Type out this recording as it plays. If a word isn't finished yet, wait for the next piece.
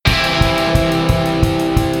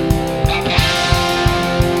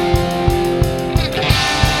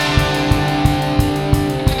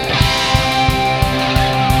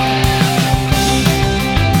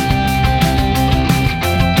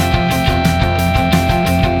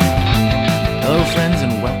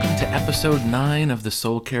episode 9 of the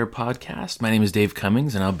SoulCare podcast. My name is Dave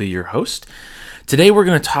Cummings, and I'll be your host. Today we're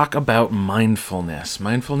going to talk about mindfulness.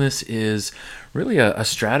 Mindfulness is really a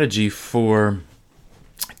strategy for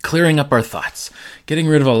clearing up our thoughts, getting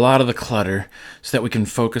rid of a lot of the clutter so that we can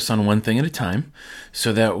focus on one thing at a time,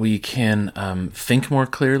 so that we can think more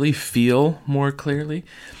clearly, feel more clearly,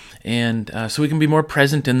 and so we can be more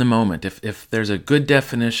present in the moment. If there's a good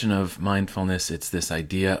definition of mindfulness, it's this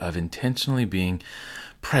idea of intentionally being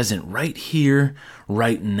present right here,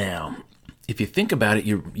 right now. If you think about it,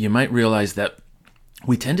 you might realize that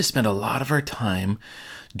we tend to spend a lot of our time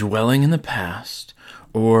dwelling in the past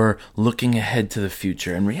or looking ahead to the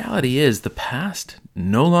future. And reality is the past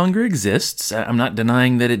no longer exists. I'm not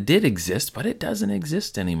denying that it did exist, but it doesn't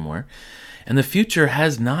exist anymore. And the future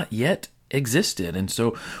has not yet existed. And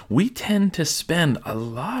so we tend to spend a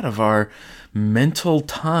lot of our mental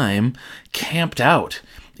time camped out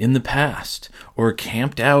in the past or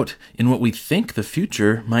camped out in what we think the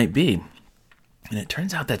future might be. And it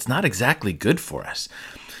turns out that's not exactly good for us.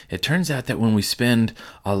 It turns out that when we spend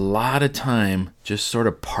a lot of time just sort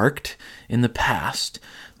of parked in the past,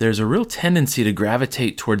 there's a real tendency to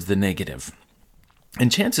gravitate towards the negative. And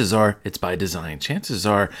chances are it's by design. Chances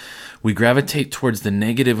are we gravitate towards the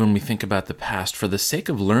negative when we think about the past for the sake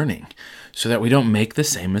of learning, so that we don't make the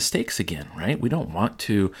same mistakes again, right? We don't want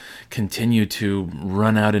to continue to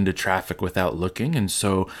run out into traffic without looking. And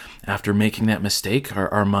so after making that mistake,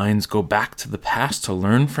 our minds go back to the past to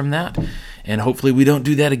learn from that. And hopefully we don't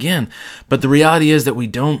do that again. But the reality is that we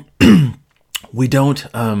don't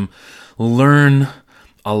learn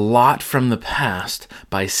a lot from the past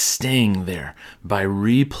by staying there, by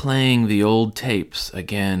replaying the old tapes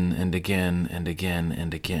again and again and again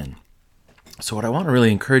and again. So what I want to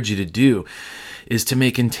really encourage you to do is to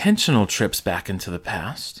make intentional trips back into the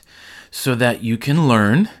past so that you can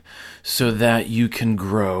learn, so that you can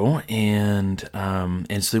grow, and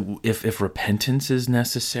so if repentance is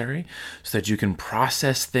necessary, so that you can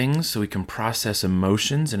process things, so we can process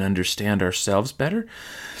emotions and understand ourselves better,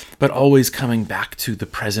 but always coming back to the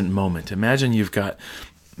present moment. Imagine you've got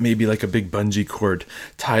maybe like a big bungee cord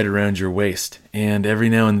tied around your waist, and every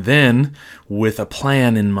now and then, with a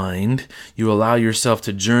plan in mind, you allow yourself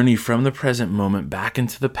to journey from the present moment back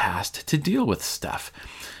into the past to deal with stuff.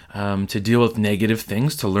 To deal with negative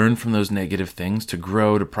things, to learn from those negative things, to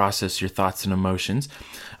grow, to process your thoughts and emotions.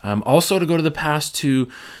 Also to go to the past to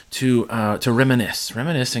reminisce.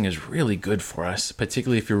 Reminiscing is really good for us,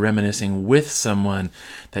 particularly if you're reminiscing with someone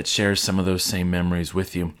that shares some of those same memories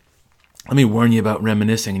with you. Let me warn you about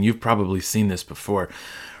reminiscing, and you've probably seen this before.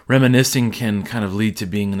 Reminiscing can kind of lead to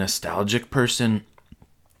being a nostalgic person.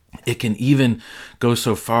 It can even go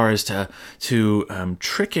so far as to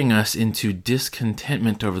tricking us into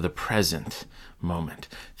discontentment over the present moment,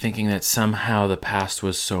 thinking that somehow the past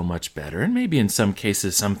was so much better. And maybe in some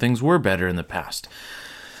cases, some things were better in the past.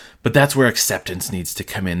 But that's where acceptance needs to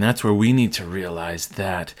come in. That's where we need to realize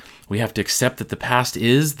that we have to accept that the past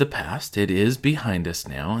is the past. It is behind us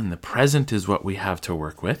now, and the present is what we have to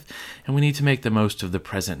work with, and we need to make the most of the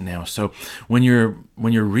present now. So when you're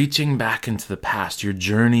reaching back into the past, you're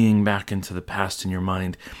journeying back into the past in your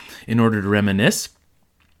mind in order to reminisce,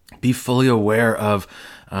 be fully aware of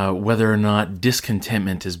whether or not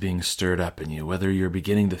discontentment is being stirred up in you, whether you're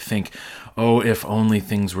beginning to think, oh, if only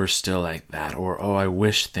things were still like that, or oh, I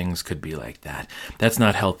wish things could be like that. That's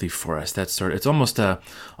not healthy for us. It's almost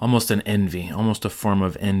an envy, almost a form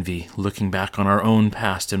of envy, looking back on our own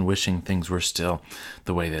past and wishing things were still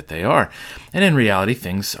the way that they are. And in reality,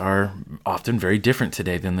 things are often very different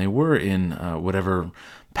today than they were in whatever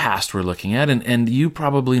past we're looking at, and you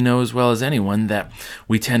probably know as well as anyone that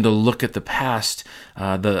we tend to look at the past,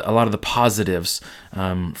 a lot of the positives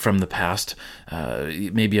from the past,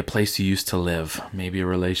 maybe a place you used to live, maybe a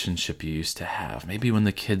relationship you used to have, maybe when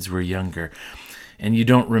the kids were younger, and you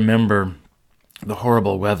don't remember the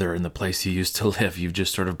horrible weather in the place you used to live. You've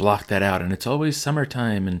just sort of blocked that out, and it's always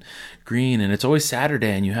summertime and green, and it's always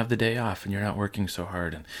Saturday, and you have the day off, and you're not working so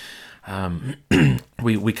hard, and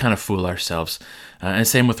we kind of fool ourselves. And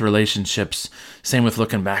same with relationships, same with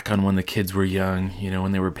looking back on when the kids were young,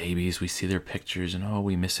 when they were babies. We see their pictures and, oh,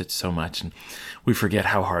 we miss it so much. And we forget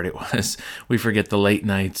how hard it was. We forget the late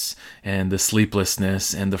nights and the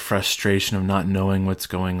sleeplessness and the frustration of not knowing what's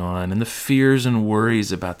going on and the fears and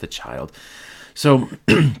worries about the child. So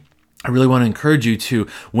I really want to encourage you to,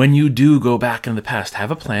 when you do go back in the past, have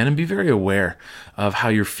a plan and be very aware of how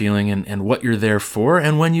you're feeling and what you're there for,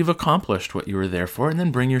 and when you've accomplished what you were there for, and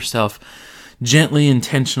then bring yourself gently,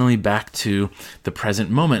 intentionally back to the present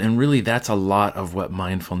moment. And really, that's a lot of what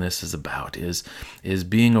mindfulness is about, is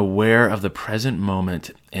being aware of the present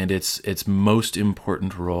moment and its most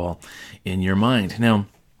important role in your mind. Now,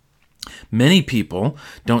 many people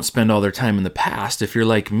don't spend all their time in the past. If you're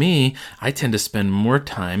like me, I tend to spend more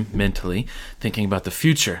time mentally thinking about the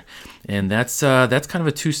future. And that's kind of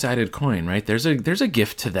a two-sided coin, right? There's a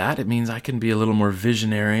gift to that. It means I can be a little more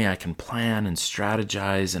visionary. I can plan and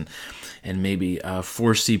strategize and maybe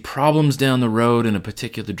foresee problems down the road in a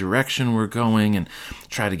particular direction we're going and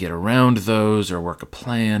try to get around those or work a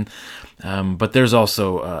plan. But there's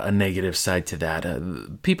also a negative side to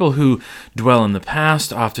that. People who dwell in the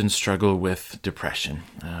past often struggle with depression.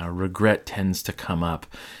 Regret tends to come up,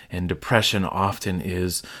 and depression often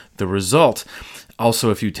is the result.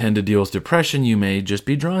 Also, if you tend to deal with depression, you may just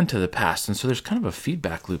be drawn to the past. And so there's kind of a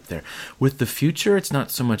feedback loop there. With the future, it's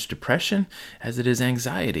not so much depression as it is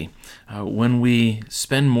anxiety. When we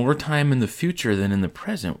spend more time in the future than in the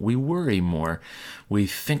present, we worry more. We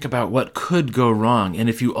think about what could go wrong. And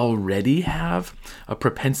if you already have a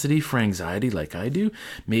propensity for anxiety like I do,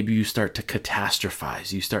 maybe you start to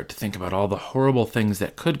catastrophize. You start to think about all the horrible things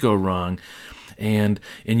that could go wrong. And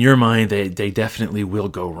in your mind, they definitely will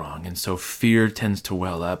go wrong. And so fear tends to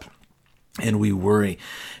well up and we worry.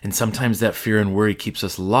 And sometimes that fear and worry keeps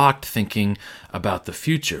us locked thinking about the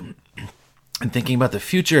future. And thinking about the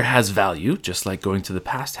future has value, just like going to the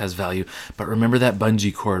past has value. But remember that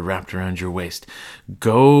bungee cord wrapped around your waist.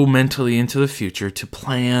 Go mentally into the future to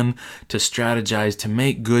plan, to strategize, to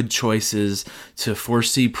make good choices, to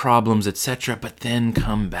foresee problems, etc. But then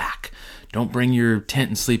come back. Don't bring your tent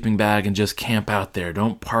and sleeping bag and just camp out there.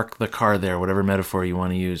 Don't park the car there, whatever metaphor you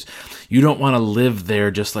want to use. You don't want to live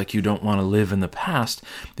there just like you don't want to live in the past.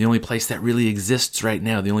 The only place that really exists right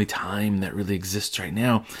now, the only time that really exists right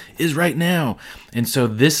now is right now. And so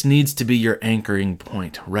this needs to be your anchoring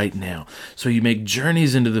point right now. So you make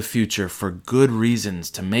journeys into the future for good reasons,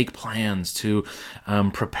 to make plans, to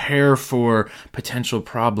prepare for potential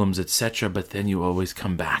problems, etc. But then you always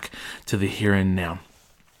come back to the here and now.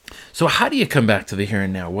 So how do you come back to the here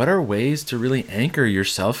and now? What are ways to really anchor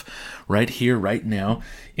yourself right here, right now,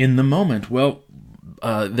 in the moment? Well,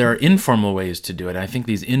 there are informal ways to do it. I think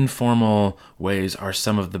these informal ways are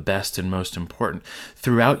some of the best and most important.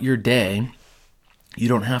 Throughout your day, you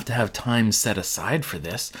don't have to have time set aside for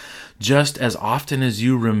this. Just as often as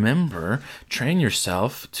you remember, train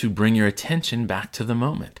yourself to bring your attention back to the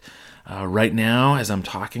moment. Right now, as I'm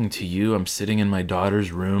talking to you, I'm sitting in my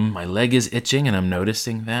daughter's room. My leg is itching, and I'm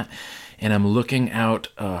noticing that. And I'm looking out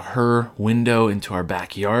her window into our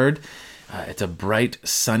backyard. It's a bright,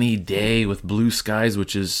 sunny day with blue skies,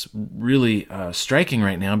 which is really striking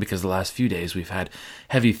right now because the last few days we've had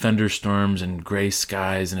heavy thunderstorms and gray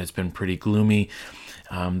skies, and it's been pretty gloomy.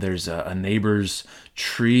 There's a neighbor's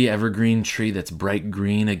tree, evergreen tree, that's bright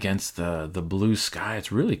green against the blue sky.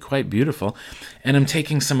 It's really quite beautiful. And I'm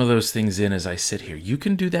taking some of those things in as I sit here. You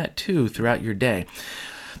can do that too throughout your day.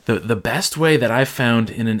 The best way that I've found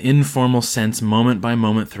in an informal sense, moment by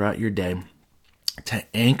moment throughout your day, to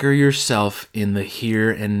anchor yourself in the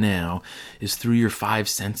here and now is through your five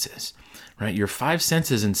senses. Right? Your five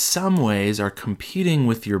senses in some ways are competing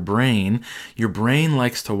with your brain. Your brain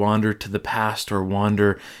likes to wander to the past or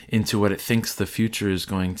wander into what it thinks the future is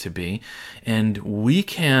going to be. And we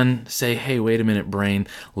can say, hey, wait a minute, brain,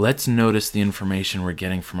 let's notice the information we're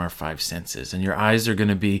getting from our five senses. And your eyes are going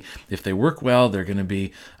to be, if they work well, they're going to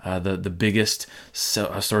be the biggest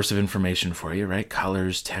source of information for you, right?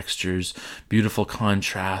 Colors, textures, beautiful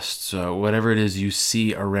contrasts, whatever it is you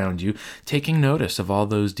see around you, taking notice of all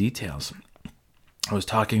those details. I was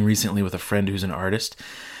talking recently with a friend who's an artist,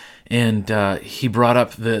 and he brought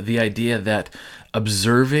up the idea that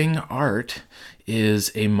observing art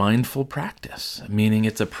is a mindful practice, meaning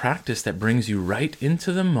it's a practice that brings you right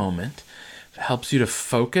into the moment, helps you to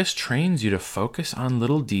focus, trains you to focus on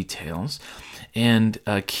little details, and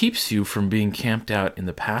keeps you from being camped out in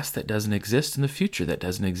the past that doesn't exist, in the future that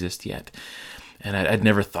doesn't exist yet. And I'd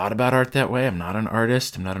never thought about art that way. I'm not an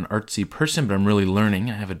artist. I'm not an artsy person, but I'm really learning.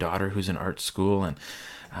 I have a daughter who's in art school, and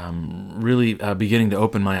really beginning to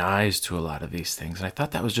open my eyes to a lot of these things. And I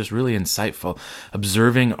thought that was just really insightful,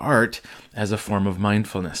 observing art as a form of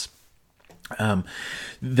mindfulness.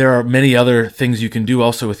 There are many other things you can do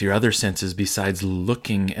also with your other senses besides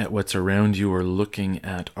looking at what's around you or looking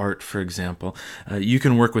at art, for example. You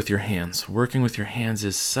can work with your hands. Working with your hands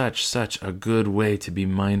is such a good way to be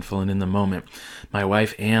mindful and in the moment. My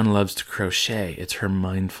wife, Anne, loves to crochet. It's her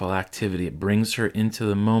mindful activity. It brings her into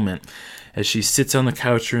the moment. As she sits on the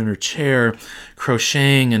couch or in her chair,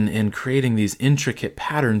 crocheting and creating these intricate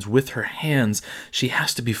patterns with her hands, she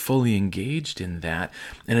has to be fully engaged in that.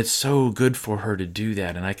 And it's so good for her to do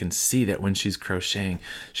that. And I can see that when she's crocheting,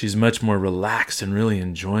 she's much more relaxed and really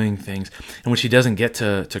enjoying things. And when she doesn't get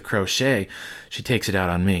to crochet, she takes it out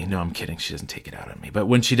on me. No, I'm kidding. She doesn't take it out on me. But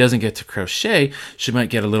when she doesn't get to crochet, she might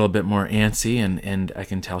get a little bit more antsy, and I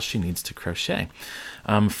can tell she needs to crochet.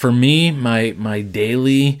 For me, my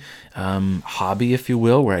daily hobby, if you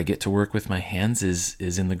will, where I get to work with my hands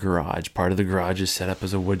is in the garage. Part of the garage is set up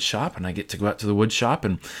as a wood shop, and I get to go out to the wood shop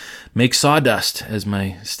and make sawdust, as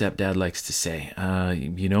my stepdad likes to say.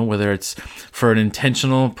 Whether it's for an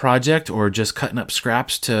intentional project or just cutting up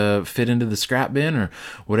scraps to fit into the scrap bin or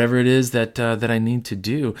whatever it is that I need to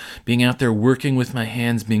do, being out there working with my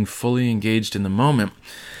hands, being fully engaged in the moment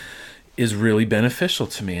is really beneficial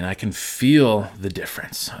to me, and I can feel the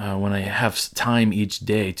difference when I have time each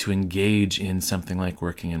day to engage in something like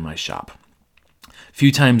working in my shop. A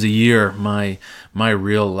few times a year, my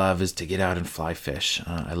real love is to get out and fly fish.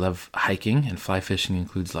 I love hiking, and fly fishing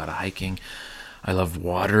includes a lot of hiking. I love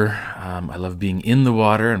water. I love being in the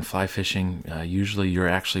water, and fly fishing, usually you're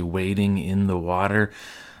actually wading in the water.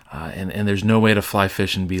 And there's no way to fly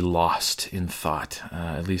fish and be lost in thought,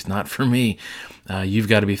 at least not for me. You've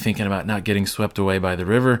got to be thinking about not getting swept away by the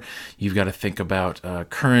river. You've got to think about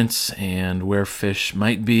currents and where fish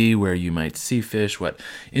might be, where you might see fish, what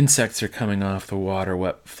insects are coming off the water,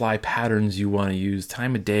 what fly patterns you want to use,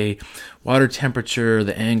 time of day, water temperature,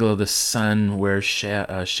 the angle of the sun, where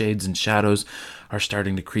shades and shadows are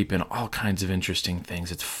starting to creep in, all kinds of interesting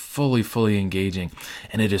things. It's fully engaging,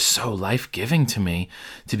 and it is so life-giving to me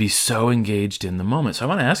to be so engaged in the moment. So I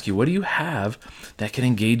want to ask you, what do you have that can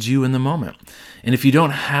engage you in the moment? And if you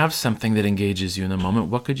don't have something that engages you in the moment,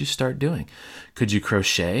 what could you start doing? Could you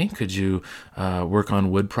crochet? Could you work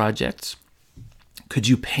on wood projects? Could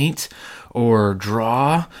you paint or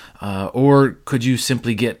draw? Or could you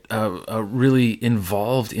simply get really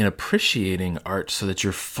involved in appreciating art so that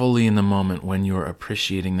you're fully in the moment when you're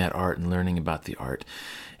appreciating that art and learning about the art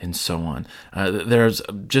and so on? There's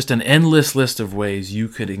just an endless list of ways you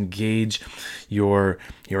could engage your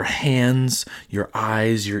hands, your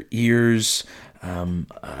eyes, your ears,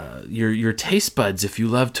 your taste buds if you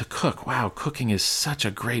love to cook. Wow, cooking is such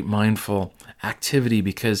a great mindful activity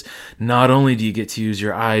because not only do you get to use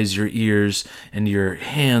your eyes, your ears, and your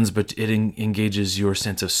hands, but it engages your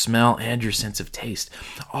sense of smell and your sense of taste.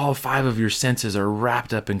 All 5 of your senses are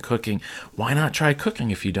wrapped up in cooking. Why not try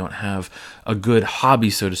cooking if you don't have a good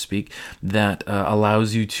hobby, so to speak, that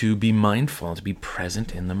allows you to be mindful, to be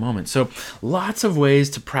present in the moment? So lots of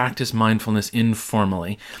ways to practice mindfulness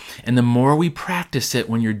informally. And the more we practice it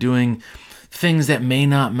when you're doing things that may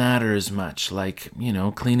not matter as much, like,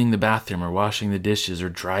 cleaning the bathroom or washing the dishes or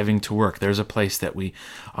driving to work. There's a place that we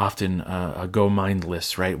often go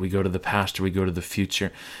mindless, right? We go to the past or we go to the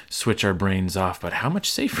future, switch our brains off. But how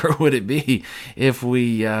much safer would it be if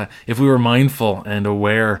we were mindful and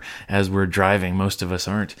aware as we're driving? Most of us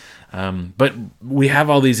aren't. But we have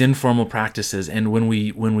all these informal practices, and when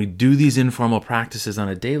we do these informal practices on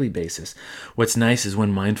a daily basis, what's nice is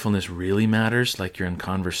when mindfulness really matters, like you're in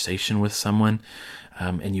conversation with someone,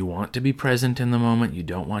 and you want to be present in the moment, you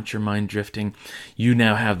don't want your mind drifting, you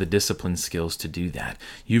now have the discipline skills to do that.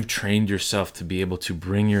 You've trained yourself to be able to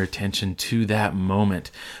bring your attention to that moment,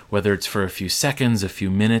 whether it's for a few seconds, a few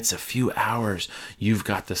minutes, a few hours, you've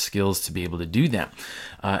got the skills to be able to do that.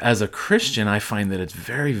 As a Christian, I find that it's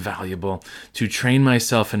very valuable to train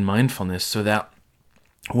myself in mindfulness so that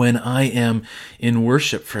when I am in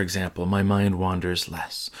worship, for example, my mind wanders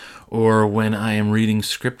less. Or when I am reading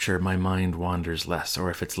scripture, my mind wanders less. Or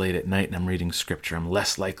if it's late at night and I'm reading scripture, I'm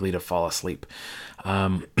less likely to fall asleep.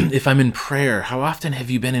 If I'm in prayer, how often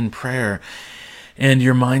have you been in prayer and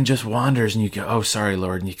your mind just wanders and you go, oh, sorry,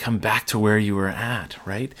 Lord, and you come back to where you were at,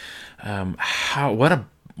 right?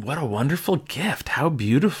 What a wonderful gift. How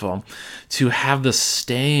beautiful to have the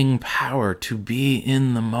staying power to be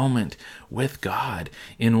in the moment with God,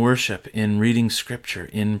 in worship, in reading scripture,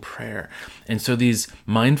 in prayer. And so these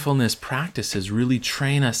mindfulness practices really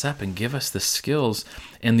train us up and give us the skills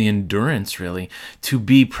and the endurance, really, to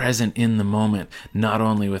be present in the moment, not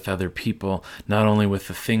only with other people, not only with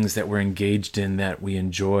the things that we're engaged in that we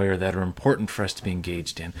enjoy or that are important for us to be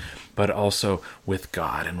engaged in, but also with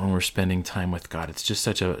God. And when we're spending time with God, it's just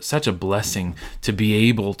such a blessing to be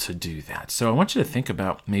able to do that. So I want you to think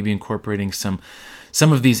about maybe incorporating some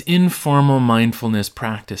of these informal mindfulness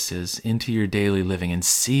practices into your daily living and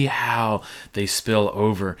see how they spill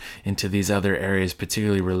over into these other areas,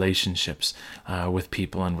 particularly relationships with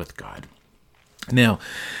people and with God. Now,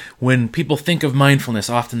 when people think of mindfulness,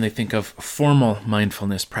 often they think of formal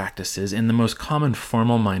mindfulness practices, and the most common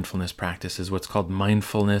formal mindfulness practice is what's called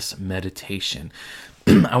mindfulness meditation.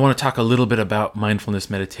 I want to talk a little bit about mindfulness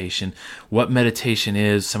meditation, what meditation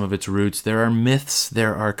is, some of its roots. There are myths,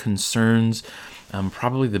 there are concerns.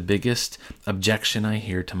 Probably the biggest objection I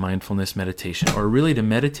hear to mindfulness meditation, or really to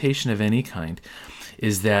meditation of any kind,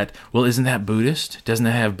 is that, well, isn't that Buddhist? Doesn't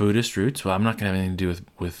that have Buddhist roots? Well, I'm not going to have anything to do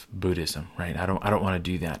with Buddhism, right? I don't want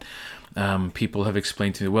to do that. People have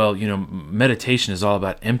explained to me, well, meditation is all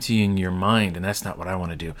about emptying your mind, and that's not what I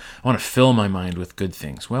want to do. I want to fill my mind with good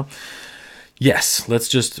things. Well, yes, let's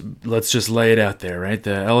just lay it out there, right?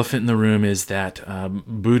 The elephant in the room is that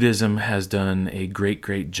Buddhism has done a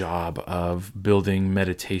great job of building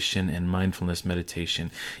meditation and mindfulness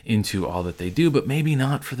meditation into all that they do, but maybe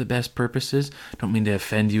not for the best purposes. Don't mean to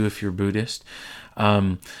offend you if you're Buddhist,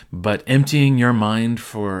 but emptying your mind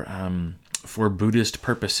for Buddhist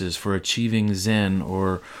purposes, for achieving Zen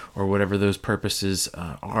or whatever those purposes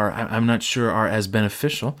are, I'm not sure are as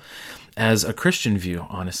beneficial as a Christian view,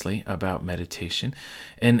 honestly, about meditation.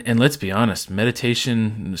 And let's be honest,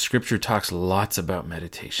 meditation, Scripture talks lots about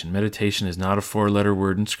meditation. Meditation is not a 4-letter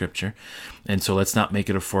word in Scripture, and so let's not make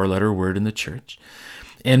it a 4-letter word in the church.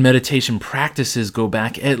 And meditation practices go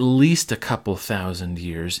back at least a couple thousand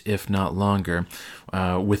years, if not longer,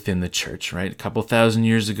 within the church, right? A couple thousand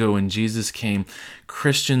years ago when Jesus came,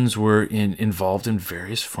 Christians were involved in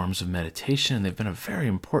various forms of meditation, and they've been a very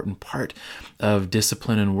important part of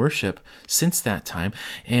discipline and worship since that time.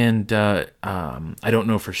 And I don't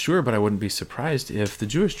know for sure, but I wouldn't be surprised if the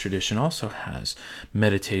Jewish tradition also has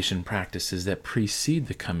meditation practices that precede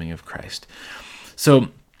the coming of Christ. So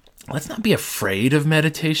let's not be afraid of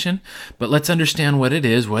meditation, but let's understand what it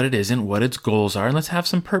is, what it isn't, what its goals are, and let's have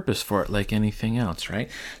some purpose for it like anything else, right?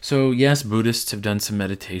 So yes, Buddhists have done some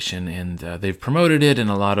meditation, and they've promoted it,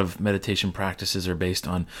 and a lot of meditation practices are based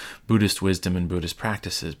on Buddhist wisdom and Buddhist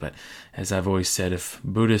practices. But as I've always said, if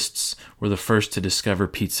Buddhists were the first to discover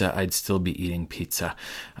pizza, I'd still be eating pizza.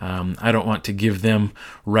 I don't want to give them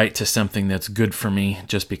right to something that's good for me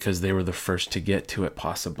just because they were the first to get to it,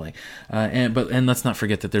 possibly. And let's not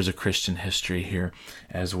forget that there's a Christian history here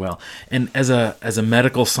as well. And as a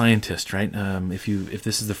medical scientist, right? If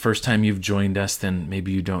this is the first time you've joined us, then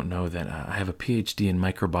maybe you don't know that I have a PhD in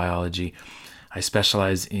microbiology. I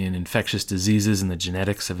specialize in infectious diseases and the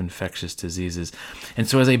genetics of infectious diseases. And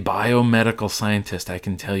so as a biomedical scientist, I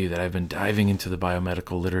can tell you that I've been diving into the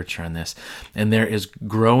biomedical literature on this, and there is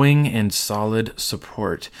growing and solid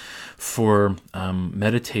support for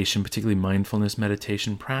meditation, particularly mindfulness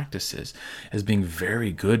meditation practices, as being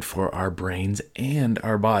very good for our brains and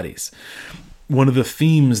our bodies. One of the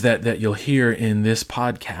themes that you'll hear in this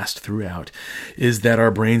podcast throughout is that our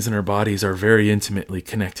brains and our bodies are very intimately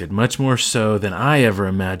connected, much more so than I ever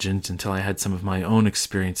imagined until I had some of my own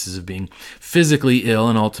experiences of being physically ill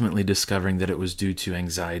and ultimately discovering that it was due to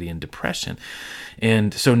anxiety and depression.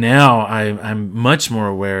 And so now I'm much more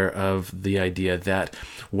aware of the idea that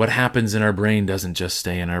what happens in our brain doesn't just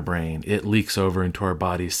stay in our brain. It leaks over into our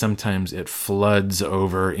bodies. Sometimes it floods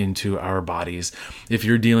over into our bodies. If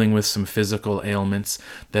you're dealing with some physical ailments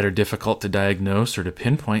that are difficult to diagnose or to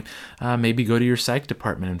pinpoint, maybe go to your psych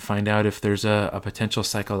department and find out if there's a potential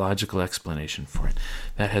psychological explanation for it.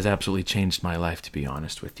 That has absolutely changed my life, to be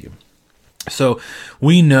honest with you. So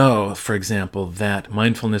we know, for example, that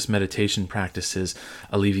mindfulness meditation practices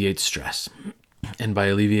alleviate stress. And by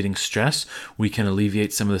alleviating stress, we can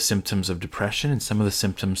alleviate some of the symptoms of depression and some of the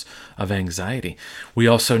symptoms of anxiety. We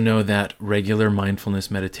also know that regular mindfulness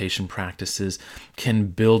meditation practices can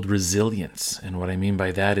build resilience. And what I mean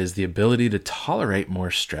by that is the ability to tolerate more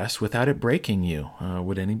stress without it breaking you.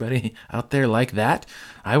 Would anybody out there like that?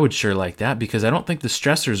 I would sure like that, because I don't think the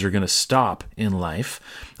stressors are going to stop in life.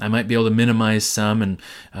 I might be able to minimize some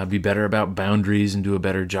and be better about boundaries and do a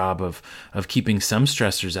better job of keeping some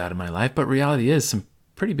stressors out of my life. But reality is some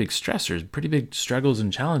pretty big stressors, pretty big struggles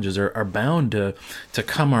and challenges are bound to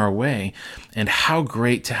come our way. And how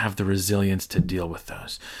great to have the resilience to deal with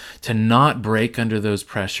those, to not break under those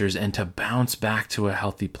pressures, and to bounce back to a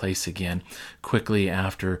healthy place again quickly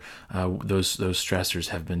after those stressors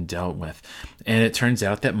have been dealt with. And it turns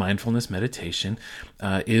out that mindfulness meditation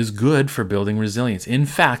is good for building resilience. In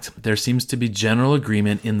fact, there seems to be general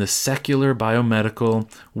agreement in the secular biomedical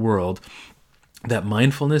world that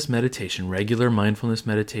mindfulness meditation, regular mindfulness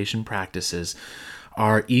meditation practices,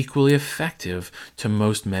 are equally effective to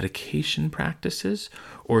most medication practices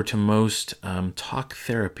or to most talk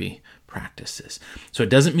therapy practices. So it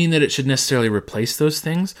doesn't mean that it should necessarily replace those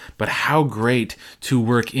things, but how great to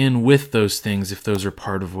work in with those things if those are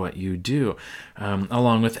part of what you do.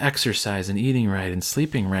 Along with exercise and eating right and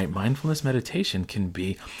sleeping right, mindfulness meditation can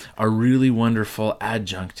be a really wonderful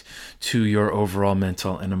adjunct to your overall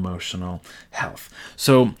mental and emotional health.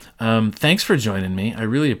 So thanks for joining me. I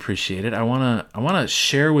really appreciate it. I want to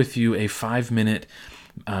share with you a 5-minute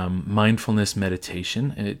mindfulness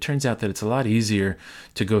meditation. And it turns out that it's a lot easier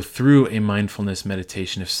to go through a mindfulness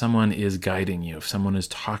meditation if someone is guiding you, if someone is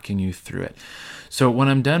talking you through it. So when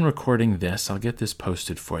I'm done recording this, I'll get this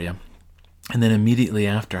posted for you. And then immediately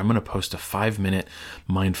after, I'm going to post a 5-minute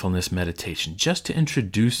mindfulness meditation just to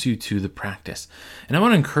introduce you to the practice. And I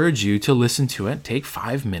want to encourage you to listen to it, take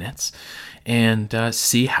 5 minutes, and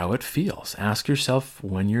see how it feels. Ask yourself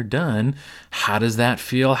when you're done, how does that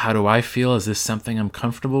feel? How do I feel? Is this something I'm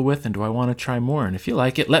comfortable with? And do I want to try more? And if you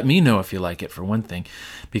like it, let me know if you like it, for one thing,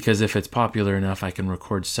 because if it's popular enough, I can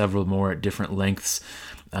record several more at different lengths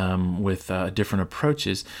with different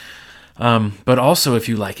approaches. But also, if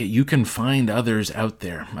you like it, you can find others out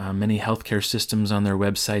there. Many healthcare systems on their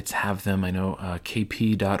websites have them. I know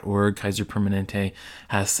kp.org, Kaiser Permanente,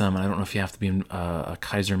 has some. I don't know if you have to be a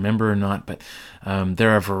Kaiser member or not, but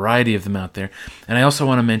there are a variety of them out there. And I also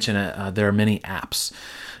want to mention there are many apps.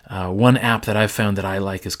 One app that I've found that I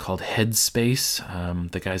like is called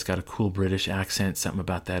Headspace. The guy's got a cool British accent. Something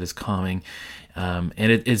about that is calming.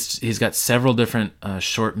 And he's got several different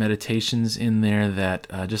short meditations in there that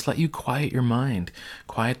just let you quiet your mind,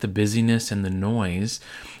 quiet the busyness and the noise,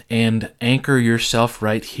 and anchor yourself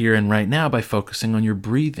right here and right now by focusing on your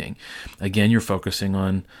breathing. Again, you're focusing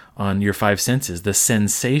on your 5 senses, the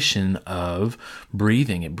sensation of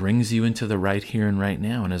breathing. It brings you into the right here and right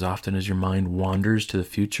now. And as often as your mind wanders to the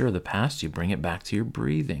future or the past, you bring it back to your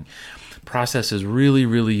breathing. Process is really,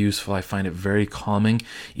 really useful. I find it very calming,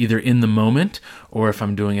 either in the moment or if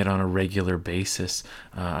I'm doing it on a regular basis.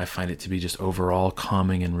 I find it to be just overall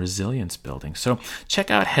calming and resilience building. So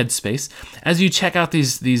check out Headspace. As you check out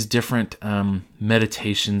these different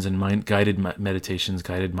meditations and guided meditations,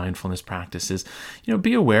 guided mindfulness practices,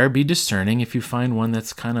 be aware, be discerning. If you find one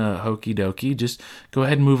that's kind of hokey dokey, just go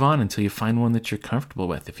ahead and move on until you find one that you're comfortable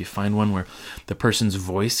with. If you find one where the person's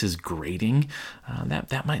voice is grating,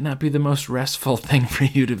 that might not be the most restful thing for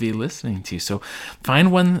you to be listening to. So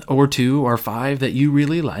find 1 or 2 or 5 that you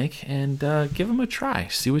really like and give them a try.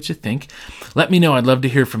 See what you think. Let me know. I'd love to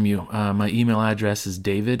hear from you. My email address is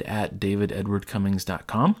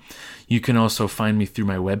david@davidedwardcummings.com. You can also find me through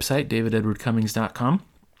my website, davidedwardcummings.com.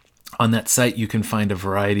 On that site, you can find a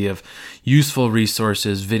variety of useful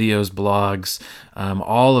resources, videos, blogs.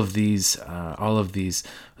 All of these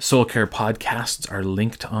SoulCare podcasts are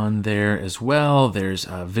linked on there as well. There's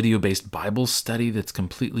a video-based Bible study that's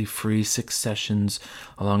completely free, 6 sessions,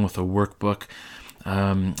 along with a workbook.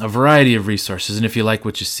 A variety of resources. And if you like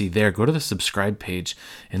what you see there, go to the subscribe page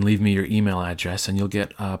and leave me your email address, and you'll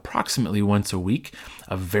get approximately once a week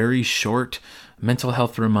a very short mental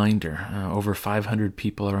health reminder. Over 500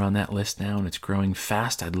 people are on that list now, and it's growing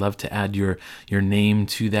fast. I'd love to add your name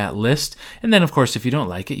to that list. And then, of course, if you don't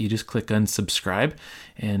like it, you just click unsubscribe,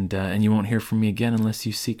 and you won't hear from me again unless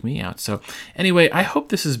you seek me out. So anyway, I hope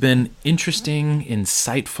this has been interesting,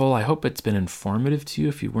 insightful. I hope it's been informative to you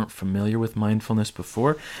if you weren't familiar with mindfulness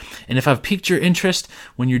before. And if I've piqued your interest,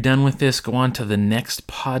 when you're done with this, go on to the next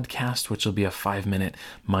podcast, which will be a 5-minute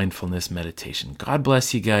mindfulness meditation. God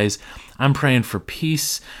bless you guys. I'm praying for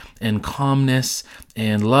peace and calmness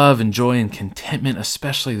and love and joy and contentment,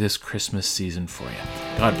 especially this Christmas season for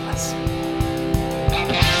you. God bless.